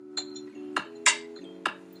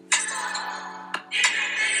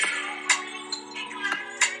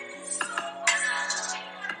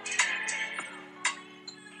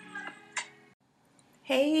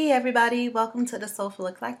everybody, welcome to the Soulful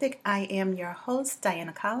Eclectic. I am your host,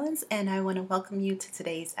 Diana Collins, and I want to welcome you to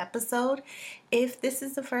today's episode. If this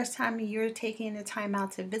is the first time you're taking the time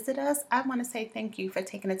out to visit us, I want to say thank you for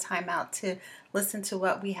taking the time out to listen to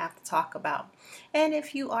what we have to talk about. And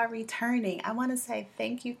if you are returning, I want to say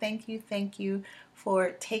thank you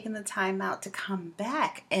for taking the time out to come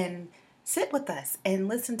back and sit with us and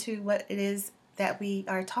listen to what it is that we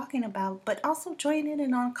are talking about, but also join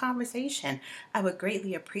in our conversation. I would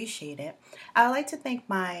greatly appreciate it. I would like to thank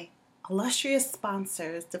my illustrious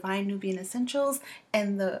sponsors, Divine Nubian Essentials,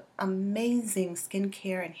 and the amazing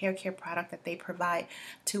skincare and hair care product that they provide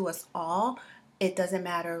to us all. It doesn't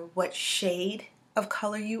matter what shade of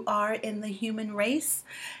color you are in the human race.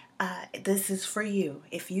 This is for you.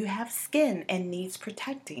 If you have skin and needs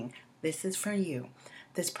protecting, this is for you.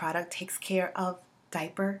 This product takes care of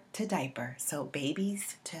diaper to diaper. So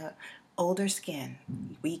babies to older skin,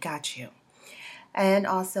 we got you. And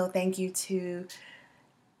also thank you to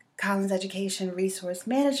Collins Education Resource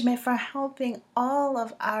Management for helping all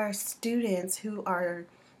of our students who are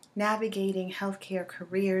navigating healthcare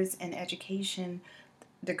careers and education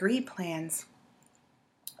degree plans.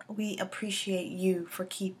 We appreciate you for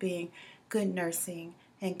keeping good nursing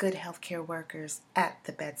and good healthcare workers at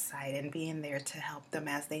the bedside and being there to help them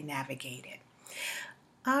as they navigate it.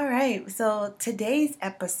 All right, so today's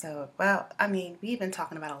episode, we've been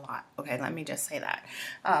talking about a lot. Okay, let me just say that.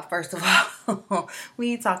 First of all,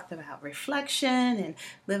 we talked about reflection and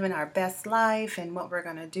living our best life and what we're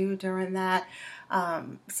going to do during that.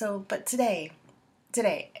 But today,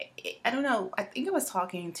 I don't know, I think I was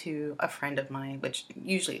talking to a friend of mine, which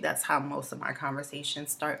usually that's how most of my conversations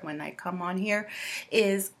start when I come on here,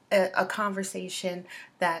 is a conversation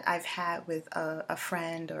that I've had with a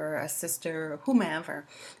friend or a sister or whomever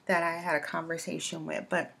that I had a conversation with.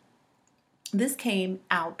 But this came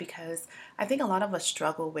out because I think a lot of us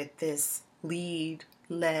struggle with this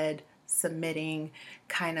led, submitting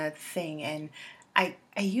kind of thing. And I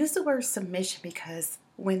use the word submission because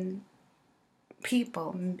when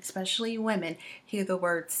people, especially women, hear the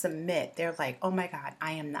word submit, they're like, oh my God,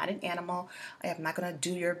 I am not an animal. I am not going to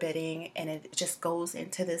do your bidding. And it just goes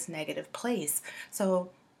into this negative place. So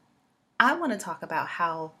I want to talk about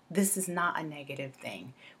how this is not a negative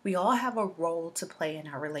thing. We all have a role to play in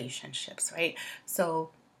our relationships, right? So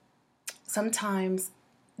sometimes,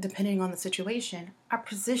 depending on the situation, our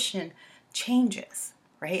position changes,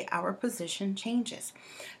 right? Our position changes.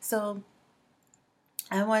 So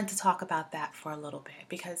I wanted to talk about that for a little bit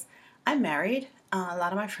because I'm married. A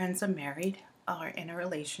lot of my friends are married or in a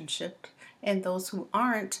relationship, and those who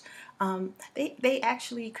aren't, they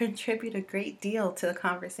actually contribute a great deal to the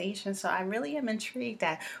conversation. So I really am intrigued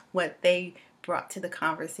at what they brought to the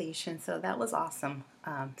conversation. So that was awesome.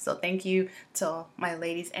 So thank you to my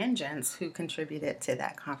ladies and gents who contributed to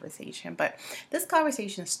that conversation. But this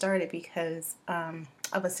conversation started because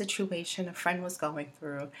of a situation a friend was going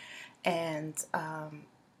through. And, I'll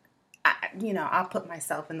put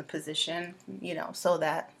myself in the position, so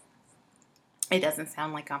that it doesn't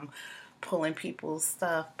sound like I'm pulling people's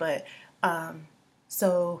stuff. But,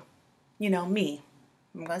 me,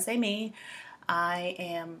 I'm going to say me. I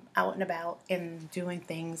am out and about and doing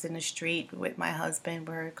things in the street with my husband.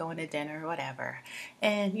 We're going to dinner or whatever.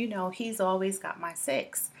 And, he's always got my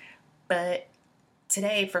six. But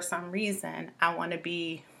today, for some reason, I want to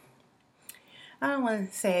be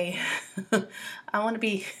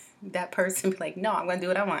that person, like, no, I'm going to do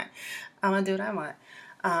what I want. I'm going to do what I want.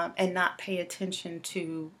 And not pay attention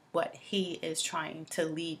to what he is trying to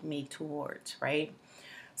lead me towards, right?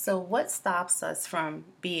 So what stops us from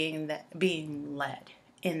being led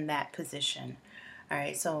in that position? All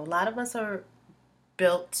right, so a lot of us are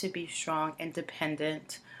built to be strong,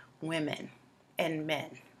 independent women and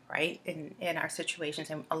men, right? In our situations,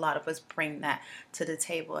 and a lot of us bring that to the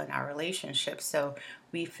table in our relationships. So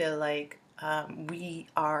we feel like we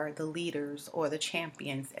are the leaders or the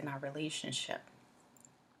champions in our relationship.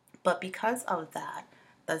 But because of that,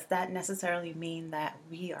 does that necessarily mean that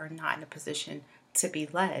we are not in a position to be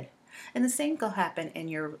led? And the same will happen in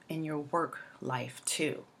your work life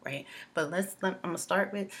too, right? But I'm gonna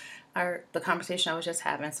start with the conversation I was just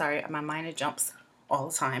having. Sorry, my mind jumps all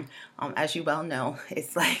the time. As you well know,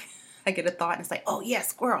 it's like I get a thought and it's like, oh yeah,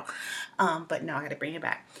 squirrel. But no, I got to bring it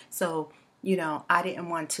back. So, I didn't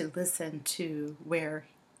want to listen to where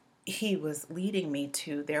he was leading me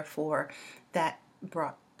to. Therefore, that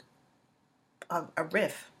brought a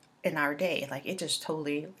riff in our day. Like, it just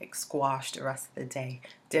totally squashed the rest of the day.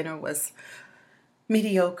 Dinner was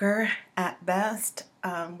mediocre at best.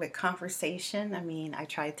 with conversation. I mean, I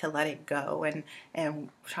tried to let it go and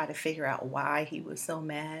try to figure out why he was so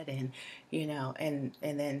mad, and and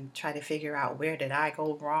then try to figure out where did I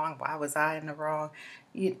go wrong, why was I in the wrong,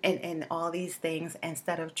 and all these things,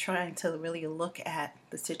 instead of trying to really look at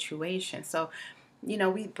the situation. So,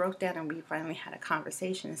 we broke down and we finally had a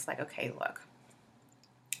conversation. It's like, okay, look,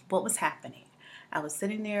 what was happening? I was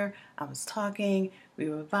sitting there, I was talking, we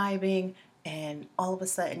were vibing, and all of a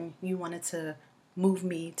sudden you wanted to move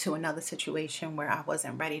me to another situation where I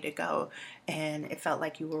wasn't ready to go, and it felt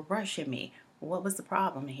like you were rushing me. What was the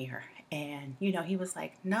problem here? And he was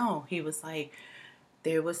like, no, he was like,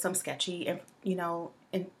 there was some sketchy and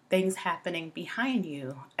and things happening behind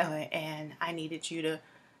you, and I needed you to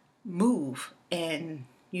move and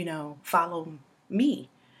follow me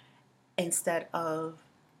instead of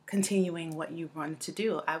continuing what you wanted to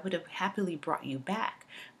do. I would have happily brought you back,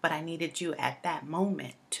 but I needed you at that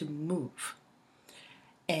moment to move.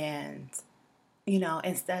 And,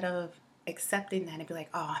 instead of accepting that and be like,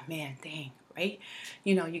 oh man, dang, right?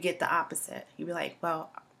 You get the opposite. You be like,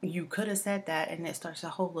 well, you could have said that, and it starts a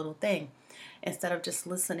whole little thing. Instead of just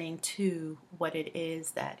listening to what it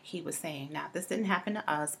is that he was saying. Now, this didn't happen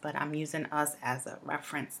to us, but I'm using us as a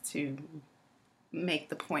reference to make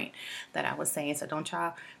the point that I was saying. So don't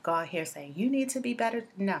y'all go out here saying you need to be better.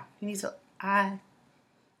 No, you need to. I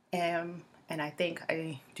am, and I think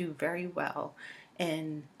I do very well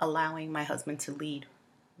in allowing my husband to lead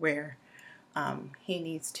where he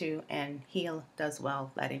needs to, and he does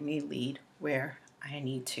well letting me lead where I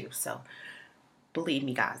need to. So believe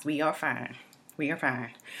me, guys, we are fine. We are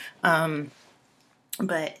fine.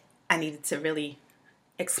 But I needed to really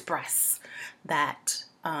express that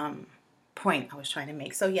point I was trying to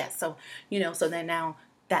make. So yes, so so then now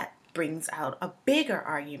that brings out a bigger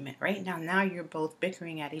argument, right? Now you're both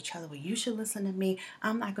bickering at each other. Well, you should listen to me.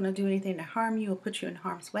 I'm not going to do anything to harm you or put you in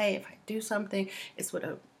harm's way. If I do something, it's with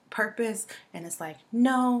a purpose. And it's like,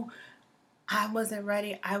 no, I wasn't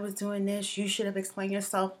ready. I was doing this. You should have explained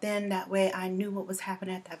yourself then. That way I knew what was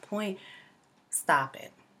happening at that point. Stop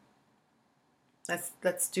it.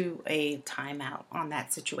 Let's do a timeout on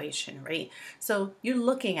that situation, right? So you're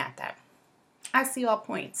looking at that. I see all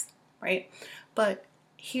points, right? But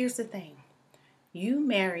here's the thing. You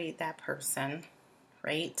married that person,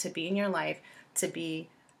 right, to be in your life, to be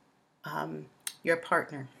your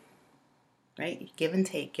partner, right? Give and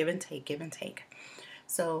take, give and take, give and take.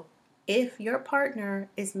 So if your partner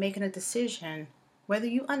is making a decision, whether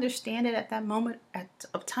you understand it at that moment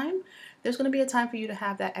of time, there's going to be a time for you to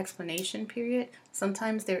have that explanation period.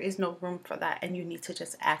 Sometimes there is no room for that, and you need to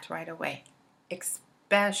just act right away,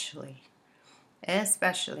 especially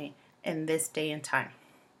in this day and time,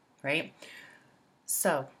 right?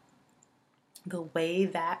 So the way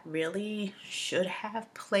that really should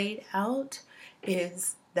have played out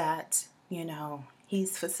is that,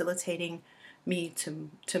 he's facilitating me to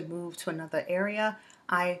move to another area.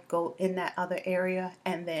 I go in that other area,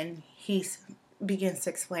 and then he begins to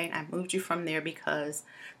explain, I moved you from there because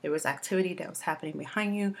there was activity that was happening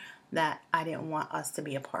behind you that I didn't want us to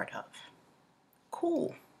be a part of.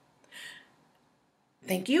 Cool.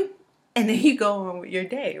 Thank you. And then you go on with your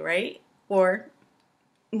day, right? Or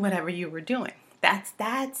whatever you were doing. That's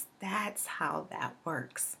how that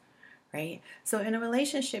works, right? So in a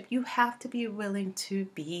relationship, you have to be willing to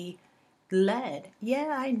be led.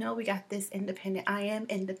 Yeah, I know we got this independent. I am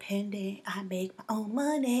independent. I make my own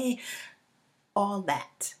money. All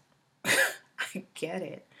that. I get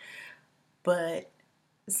it. But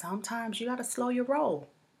sometimes you got to slow your roll.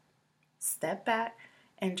 Step back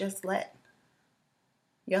and just let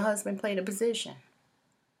your husband play the position.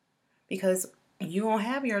 Because you won't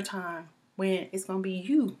have your time when it's going to be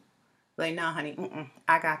you. Like, nah, honey,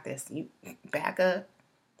 I got this. You back up.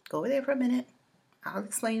 Go over there for a minute. I'll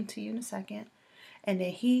explain to you in a second. And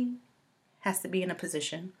then he has to be in a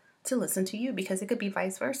position to listen to you, because it could be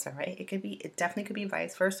vice versa, right? It definitely could be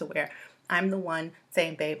vice versa, where I'm the one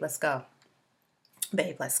saying, babe, let's go.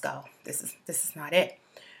 Babe, let's go. This is not it,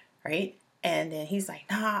 right? And then he's like,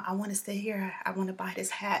 nah, I want to stay here. I want to buy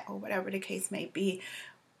this hat, or whatever the case may be.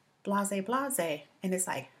 Blase, blase. And it's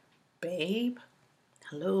like, babe,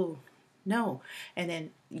 hello, no. And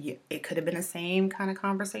then it could have been the same kind of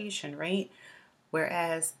conversation, right?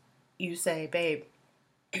 Whereas you say, babe,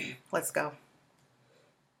 let's go.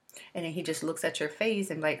 And then he just looks at your face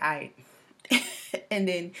and like, all right. And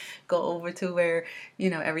then go over to where,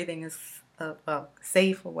 everything is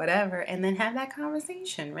safe or whatever. And then have that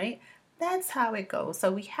conversation, right? That's how it goes.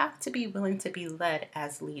 So we have to be willing to be led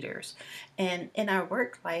as leaders. And in our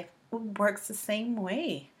work life, it works the same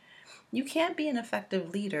way. You can't be an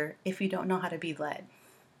effective leader if you don't know how to be led.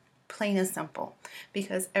 Plain and simple.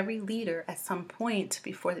 Because every leader at some point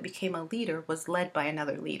before they became a leader was led by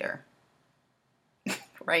another leader.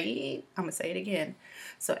 Right? I'm going to say it again.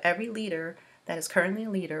 So every leader that is currently a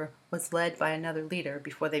leader was led by another leader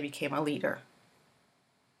before they became a leader.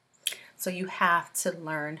 So you have to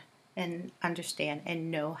learn and understand and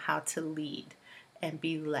know how to lead and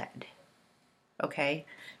be led. Okay?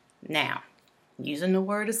 Now, using the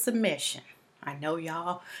word of submission. I know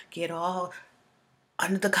y'all get all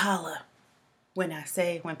under the collar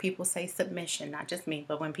when people say submission, not just me,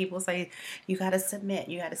 but when people say you got to submit,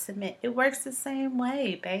 it works the same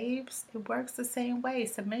way, babes. It works the same way.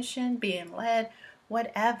 Submission, being led,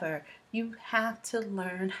 whatever. You have to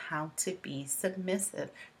learn how to be submissive.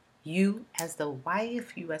 You as the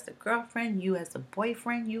wife, you as the girlfriend, you as the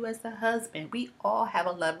boyfriend, you as the husband, we all have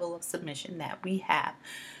a level of submission that we have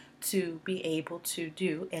to be able to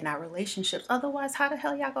do in our relationships. Otherwise, how the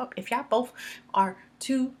hell y'all go? If y'all both are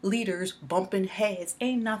two leaders bumping heads,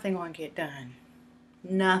 ain't nothing gonna get done.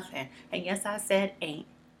 Nothing. And yes, I said ain't.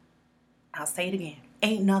 I'll say it again.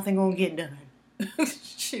 Ain't nothing gonna get done.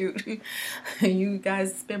 Shoot. You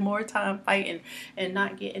guys spend more time fighting and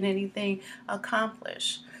not getting anything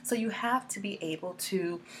accomplished. So you have to be able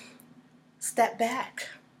to step back.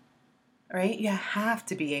 Right? You have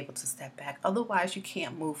to be able to step back. Otherwise, you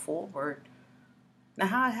can't move forward. Now,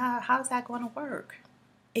 how's that going to work?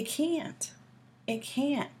 It can't. It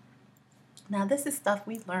can't. Now, this is stuff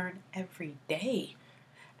we learn every day.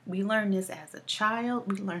 We learn this as a child.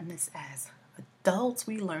 We learn this as adults.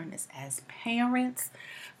 We learn this as parents.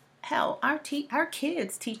 Hell, our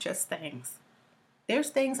kids teach us things.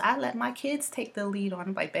 There's things I let my kids take the lead on.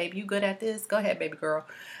 I'm like, babe, you good at this? Go ahead, baby girl.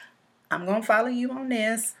 I'm going to follow you on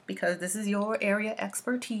this because this is your area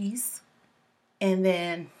expertise. And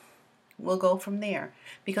then we'll go from there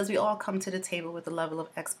because we all come to the table with a level of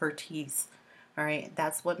expertise. All right.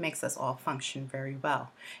 That's what makes us all function very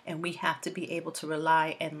well. And we have to be able to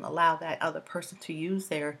rely and allow that other person to use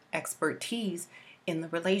their expertise in the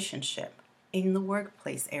relationship, in the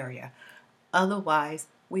workplace area. Otherwise,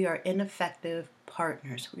 we are ineffective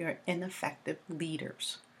partners. We are ineffective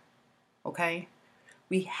leaders. Okay.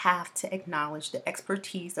 We have to acknowledge the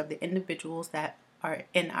expertise of the individuals that are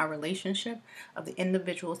in our relationship, of the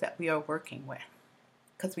individuals that we are working with.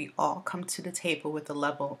 Because we all come to the table with a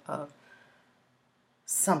level of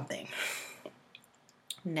something.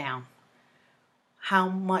 Now, how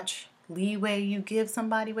much leeway you give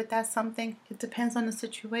somebody with that something, it depends on the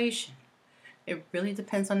situation. It really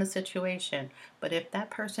depends on the situation. But if that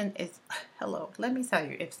person is, let me tell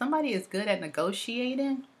you, if somebody is good at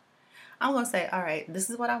negotiating, I'm going to say, all right,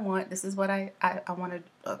 this is what I want. This is what I want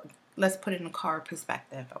to, let's put it in a car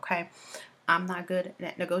perspective, okay? I'm not good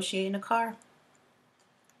at negotiating a car.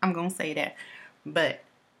 I'm going to say that. But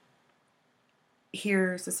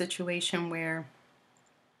here's a situation where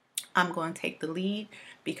I'm going to take the lead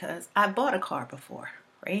because I bought a car before,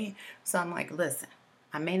 right? So I'm like, listen,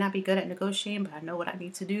 I may not be good at negotiating, but I know what I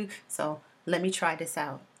need to do. So let me try this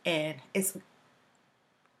out. And it's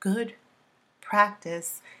good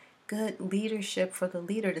practice, good leadership for the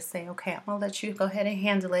leader to say, okay, I'm going to let you go ahead and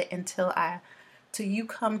handle it until you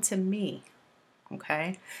come to me.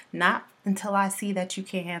 Okay? Not until I see that you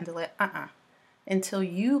can handle it. Until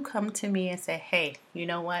you come to me and say, hey, you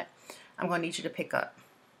know what? I'm going to need you to pick up.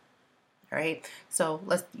 All right? So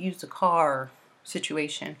let's use the car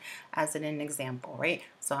situation as an example, right?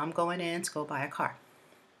 So I'm going in to go buy a car.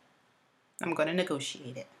 I'm going to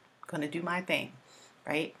negotiate it. I'm going to do my thing,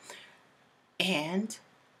 right? And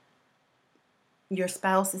your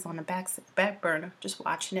spouse is on the back burner just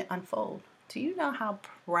watching it unfold. Do you know how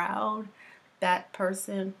proud that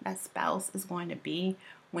person, that spouse is going to be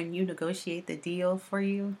when you negotiate the deal for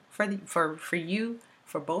you, for you,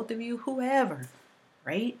 for both of you, whoever,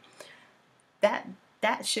 right?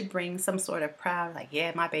 That should bring some sort of pride, like,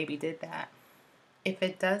 yeah, my baby did that. If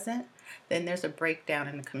it doesn't, then there's a breakdown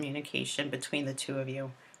in the communication between the two of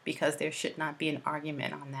you because there should not be an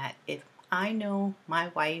argument on that. If I know my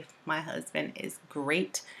wife, my husband is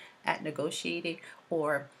great at negotiating,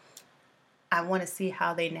 or I want to see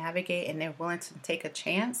how they navigate and they're willing to take a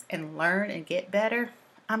chance and learn and get better,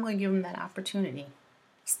 I'm going to give them that opportunity.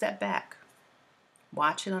 Step back.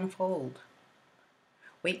 Watch it unfold.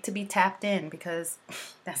 Wait to be tapped in because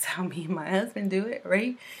that's how me and my husband do it,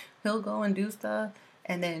 right? He'll go and do stuff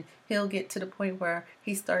and then he'll get to the point where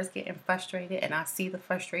he starts getting frustrated and I see the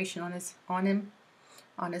frustration on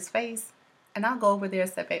his face. And I'll go over there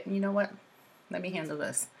and say, babe, you know what? Let me handle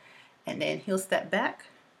this. And then he'll step back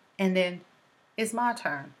and then it's my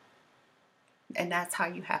turn. And that's how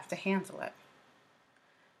you have to handle it.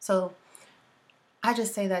 So I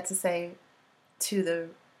just say that to say to the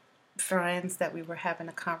friends that we were having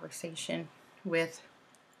a conversation with,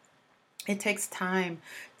 it takes time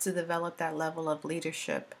to develop that level of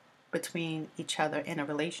leadership between each other in a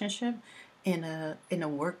relationship, in a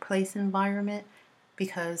workplace environment,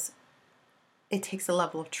 because it takes a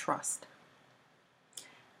level of trust.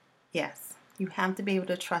 Yes, you have to be able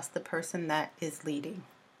to trust the person that is leading.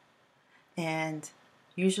 And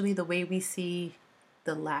usually the way we see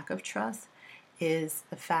the lack of trust is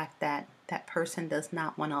the fact that that person does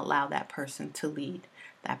not want to allow that person to lead.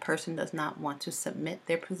 That person does not want to submit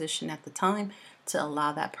their position at the time to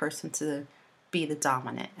allow that person to be the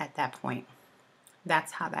dominant at that point.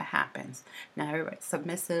 That's how that happens. Now,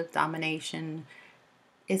 submissive, domination,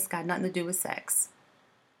 it's got nothing to do with sex.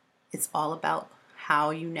 It's all about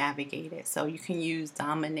how you navigate it. So you can use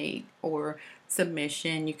dominate or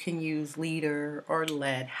submission. You can use leader or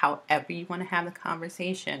led, however you want to have the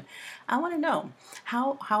conversation. I want to know,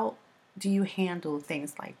 how do you handle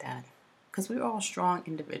things like that? Because we're all strong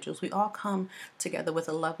individuals. We all come together with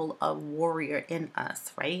a level of warrior in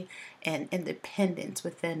us, right? And independence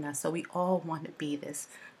within us. So we all want to be this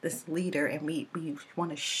leader, and we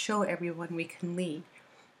want to show everyone we can lead.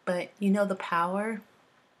 But you know the power?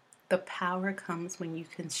 The power comes when you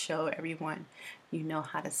can show everyone you know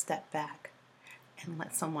how to step back and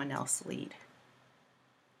let someone else lead.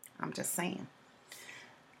 I'm just saying.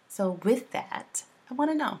 So with that, I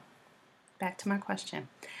want to know, back to my question,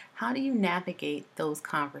 how do you navigate those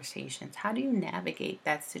conversations? How do you navigate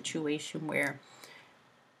that situation where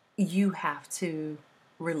you have to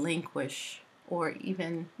relinquish, or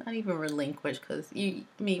even not even relinquish, because we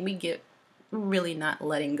get really not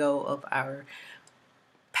letting go of our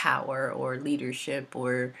power or leadership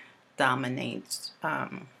or dominance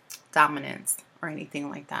or anything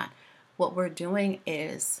like that. What we're doing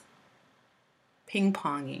is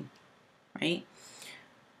ping-ponging, right?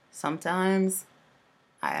 Sometimes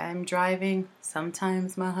I'm driving,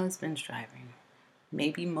 sometimes my husband's driving.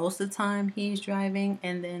 Maybe most of the time he's driving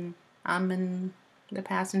and then I'm in the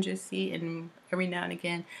passenger seat, and every now and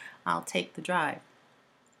again I'll take the drive.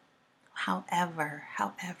 However,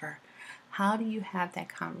 how do you have that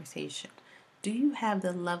conversation? Do you have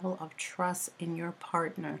the level of trust in your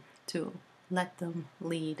partner to let them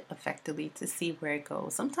lead effectively to see where it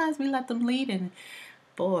goes? Sometimes we let them lead and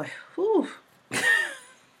boy, whew.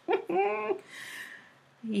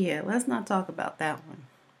 Yeah, let's not talk about that one.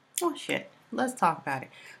 Oh shit, let's talk about it.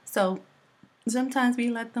 So sometimes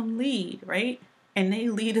we let them lead, right? And they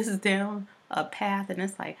lead us down a path, and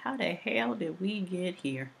it's like, how the hell did we get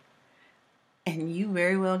here? And you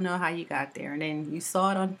very well know how you got there, and then you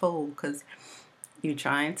saw it unfold because you're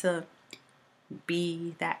trying to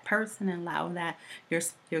be that person and allow that your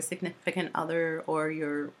significant other or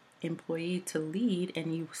your employee to lead,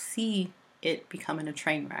 and you see it becoming a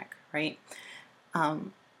train wreck, right?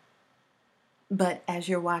 But as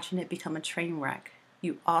you're watching it become a train wreck,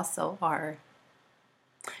 you also are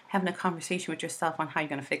having a conversation with yourself on how you're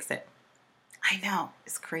going to fix it. I know,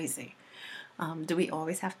 it's crazy. Do we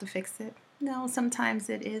always have to fix it? No, sometimes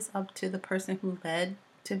it is up to the person who led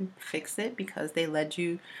to fix it, because they led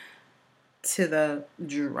you to the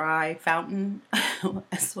dry fountain,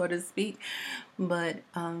 so to speak. But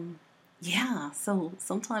yeah, so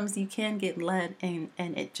sometimes you can get led and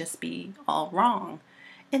it just be all wrong.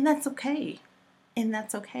 And that's okay. And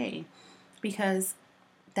that's okay, because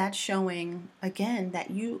that's showing, again,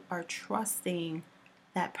 that you are trusting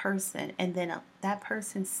that person, and then that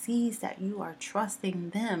person sees that you are trusting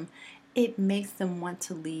them. It makes them want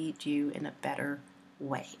to lead you in a better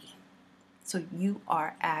way. So you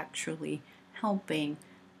are actually helping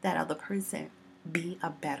that other person be a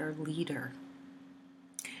better leader.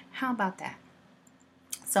 How about that?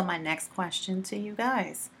 So my next question to you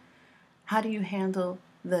guys, how do you handle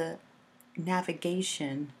the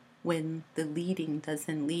navigation when the leading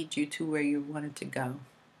doesn't lead you to where you wanted to go?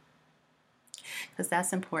 Because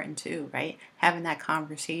that's important too, right? Having that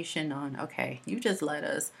conversation on, okay, you just led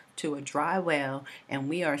us to a dry well and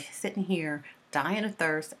we are sitting here dying of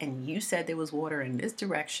thirst, and you said there was water in this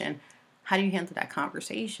direction. How do you handle that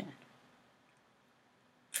conversation?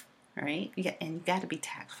 Right? And you got to be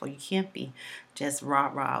tactful. You can't be just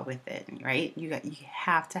rah-rah with it, right? You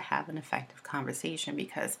have to have an effective conversation,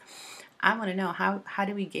 because I want to know, how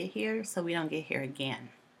do we get here so we don't get here again?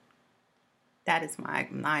 That is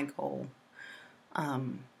my goal.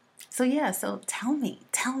 So yeah, so tell me.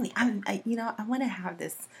 I want to have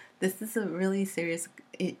this. This is a really serious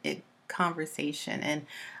conversation, and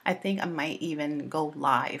I think I might even go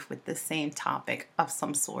live with the same topic of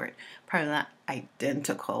some sort. Probably not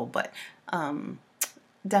identical, but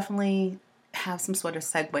definitely have some sort of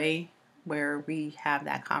segue where we have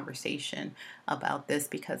that conversation about this,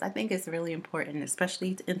 because I think it's really important,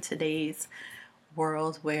 especially in today's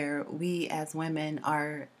world where we as women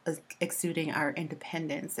are exuding our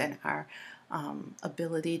independence and our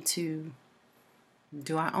ability to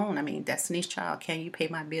do our own. I mean, Destiny's Child, can you pay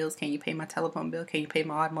my bills? Can you pay my telephone bill? Can you pay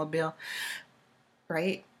my automobile?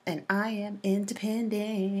 Right? And I am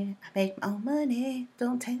independent. I make my own money.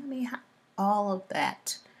 Don't tell me how. All of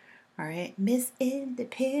that. All right? Miss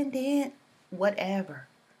Independent. Whatever.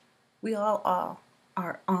 We all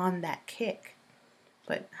are on that kick.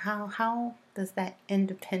 But how does that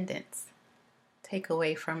independence take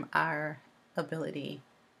away from our ability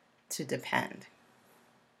to depend?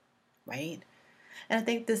 Right? And I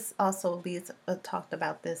think this also leads, talked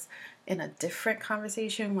about this in a different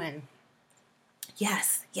conversation when,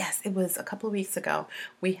 yes, it was a couple of weeks ago,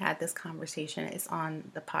 we had this conversation. It's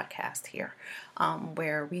on the podcast here,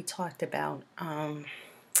 where we talked about,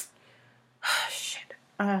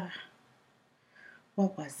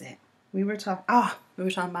 what was it? We were talking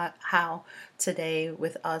about how today,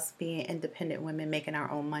 with us being independent women making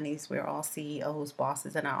our own monies, we're all CEOs,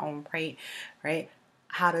 bosses in our own right?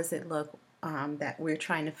 How does it look that we're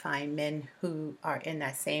trying to find men who are in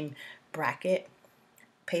that same bracket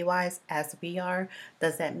pay-wise as we are?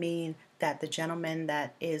 Does that mean that the gentleman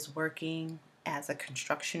that is working as a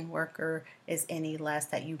construction worker is any less,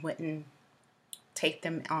 that you wouldn't take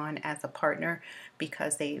them on as a partner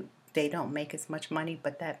because they don't make as much money,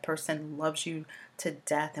 but that person loves you to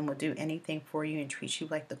death and will do anything for you and treats you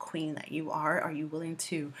like the queen that you are? Are you willing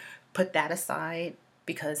to put that aside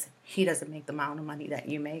because he doesn't make the amount of money that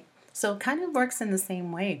you make? So it kind of works in the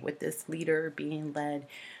same way with this leader being led.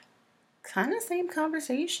 Kind of same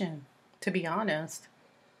conversation, to be honest,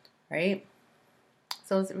 right?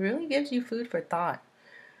 So it really gives you food for thought.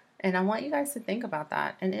 And I want you guys to think about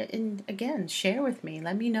that. And again, share with me.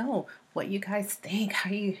 Let me know what you guys think.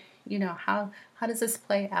 How how does this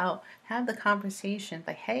play out? Have the conversation.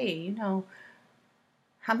 Like, hey,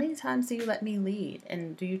 how many times do you let me lead?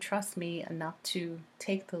 And do you trust me enough to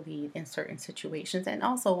take the lead in certain situations? And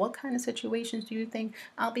also, what kind of situations do you think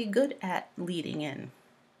I'll be good at leading in?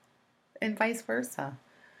 And vice versa.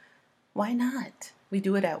 Why not? We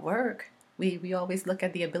do it at work. We always look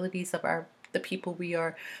at the abilities of the people we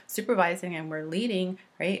are supervising and we're leading,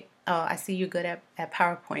 right? Oh, I see you good at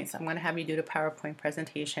PowerPoints. I'm going to have you do the PowerPoint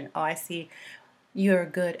presentation. Oh, I see you're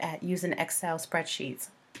good at using Excel spreadsheets.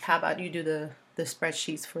 How about you do the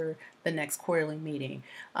spreadsheets for the next quarterly meeting?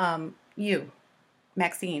 You,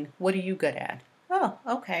 Maxine, what are you good at? Oh,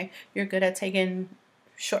 okay. You're good at taking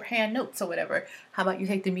shorthand notes or whatever. How about you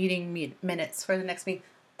take the meeting minutes for the next meeting?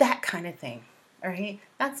 That kind of thing. All right.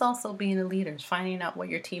 That's also being a leader, finding out what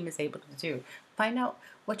your team is able to do. Find out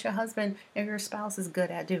what your husband or your spouse is good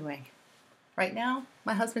at doing. Right now,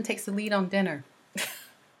 my husband takes the lead on dinner.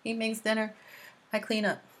 He makes dinner. I clean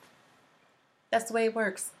up. That's the way it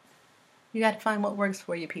works. You got to find what works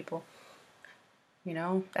for you, people.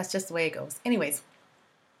 That's just the way it goes. Anyways,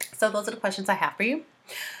 so those are the questions I have for you.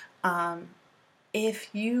 If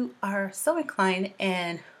you are so inclined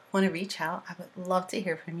and want to reach out, I would love to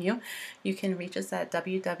hear from you. You can reach us at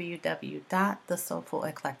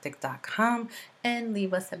www.thesoulfuleclectic.com and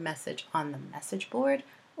leave us a message on the message board,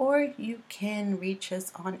 or you can reach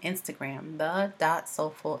us on Instagram,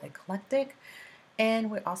 the.soulfuleclectic,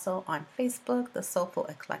 and we're also on Facebook, the Soulful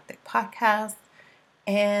Eclectic Podcast.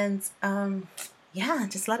 And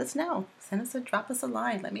just let us know. Drop us a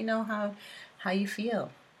line. Let me know how you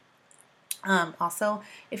feel. Also,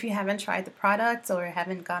 if you haven't tried the products or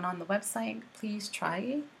haven't gone on the website, please try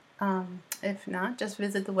it. If not, just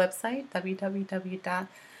visit the website,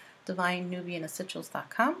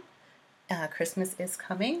 www.divinenubianessentials.com. Christmas is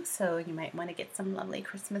coming, so you might want to get some lovely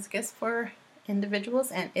Christmas gifts for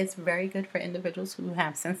individuals, and it's very good for individuals who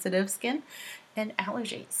have sensitive skin and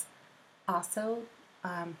allergies. Also,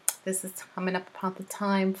 this is coming up upon the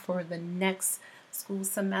time for the next school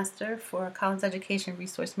semester for college education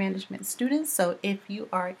resource management students. So if you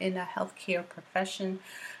are in a healthcare profession,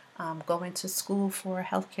 going to school for a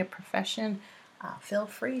healthcare profession, feel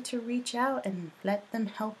free to reach out and let them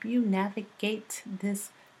help you navigate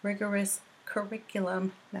this rigorous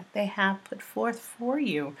curriculum that they have put forth for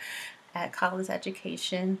you at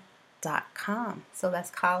collegeeducation.com. So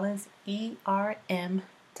that's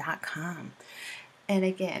collegeerm.com. And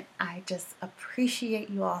again, I just appreciate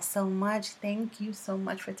you all so much. Thank you so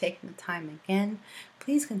much for taking the time again.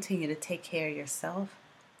 Please continue to take care of yourself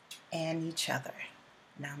and each other.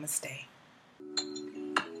 Namaste.